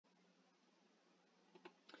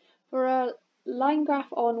For a line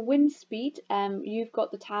graph on wind speed, you've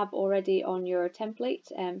got the tab already on your template.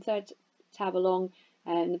 Third tab along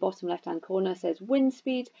in the bottom left hand corner says wind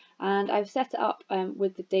speed, and I've set it up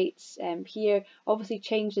with the dates here. Obviously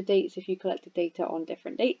change the dates if you collected data on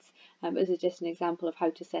different dates. This is just an example of how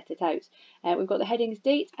to set it out. We've got the headings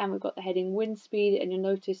date and we've got the heading wind speed, and you'll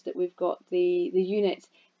notice that we've got the unit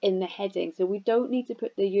in the heading, so we don't need to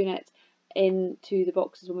put the unit into the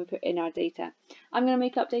boxes when we put in our data. I'm going to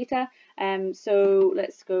make up data, so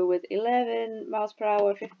let's go with 11 miles per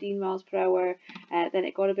hour, 15 miles per hour, then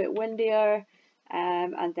it got a bit windier,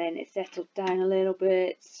 and then it settled down a little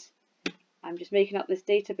bit. I'm just making up this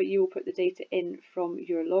data, but you will put the data in from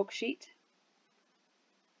your log sheet.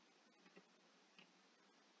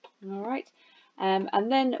 Alright, and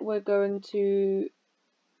then we're going to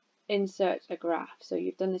insert a graph. So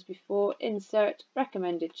you've done this before, insert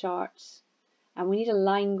recommended charts, and we need a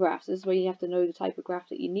line graph. So this is where you have to know the type of graph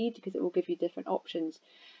that you need, because it will give you different options.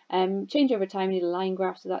 Change over time, you need a line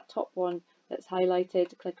graph, so that top one that's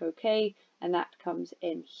highlighted, click OK, and that comes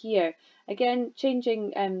in here. Again,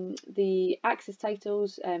 changing the axis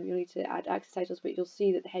titles, you'll need to add axis titles, but you'll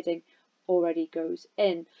see that the heading already goes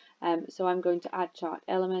in. So I'm going to add chart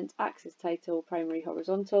element, axis title, primary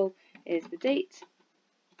horizontal is the date,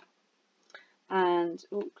 and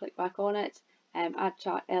click back on it, add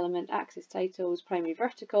chart element, axis titles, primary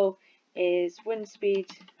vertical is wind speed,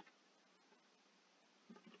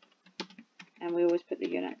 and we always put the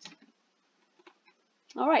units.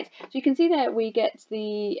 Alright, so you can see that we get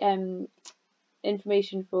the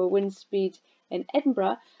information for wind speed in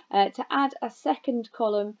Edinburgh. To add a second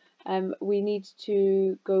column, we need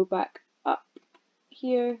to go back up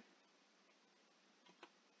here,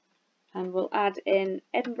 and we'll add in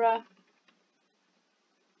Edinburgh,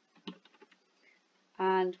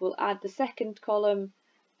 and we'll add the second column,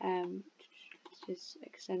 let's just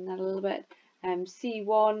extend that a little bit,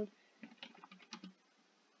 C1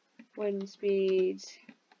 wind speed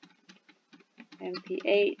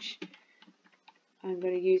MPH. I'm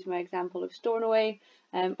going to use my example of Stornoway,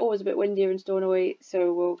 always a bit windier in Stornoway,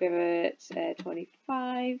 so we'll give it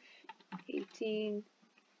 25, 18.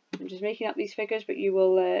 I'm just making up these figures, but you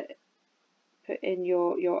will put in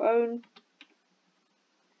your own.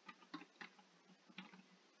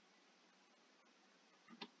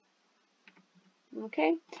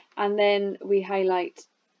 Okay, and then we highlight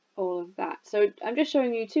all of that. So I'm just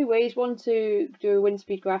showing you two ways. One, to do a wind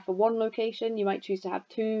speed graph for one location. You might choose to have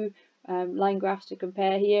two line graphs to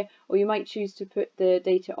compare here, or you might choose to put the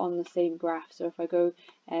data on the same graph. So if I go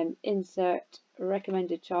insert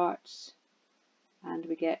recommended charts, and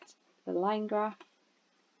we get the line graph.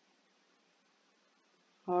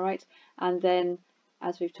 Alright, and then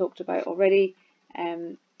as we've talked about already,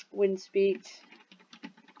 wind speed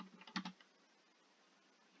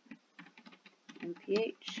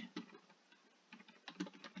MPH,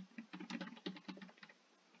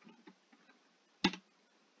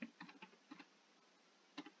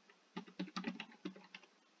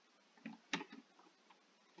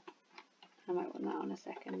 I might want that on a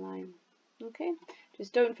second line. Okay,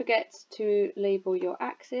 just don't forget to label your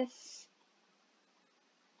axis.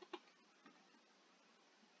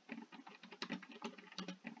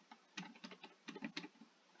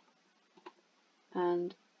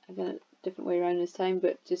 And I've done it a different way around this time,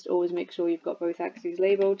 but just always make sure you've got both axes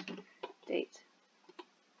labelled. Date.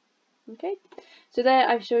 Okay, so there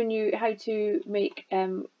I've shown you how to make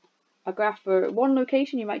a graph for one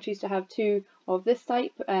location. You might choose to have two of this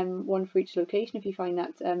type, one for each location if you find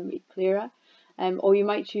that clearer. Or you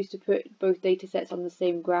might choose to put both data sets on the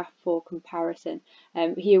same graph for comparison.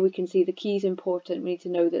 Here we can see the key is important. We need to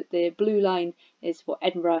know that the blue line is for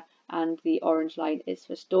Edinburgh and the orange line is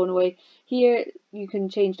for Stornoway. Here you can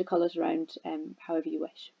change the colours around however you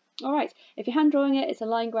wish. Alright, if you're hand drawing it, it's a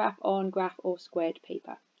line graph on graph or squared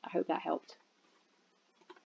paper. I hope that helped.